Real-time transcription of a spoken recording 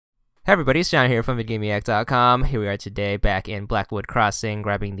Hey everybody, it's John here from VidGamiac.com. Here we are today back in Blackwood Crossing,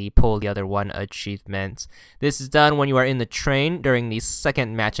 grabbing the Pull the Other One achievement. This is done when you are in the train during the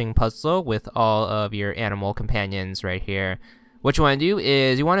second matching puzzle with all of your animal companions right here. What you want to do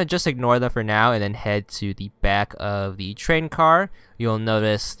is you want to just ignore them for now and then head to the back of the train car. You'll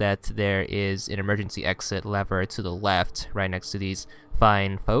notice that there is an emergency exit lever to the left right next to these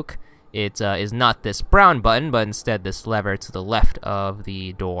fine folk. It is not this brown button, but instead this lever to the left of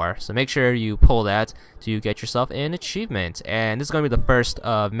the door. So make sure you pull that to get yourself an achievement. And this is going to be the first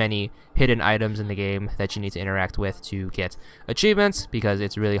of many hidden items in the game that you need to interact with to get achievements, because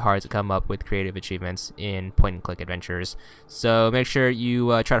it's really hard to come up with creative achievements in point-and-click adventures. So make sure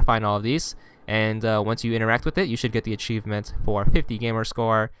you try to find all of these. And once you interact with it, you should get the achievement for 50 gamer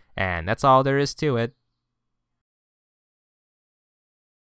score. And that's all there is to it.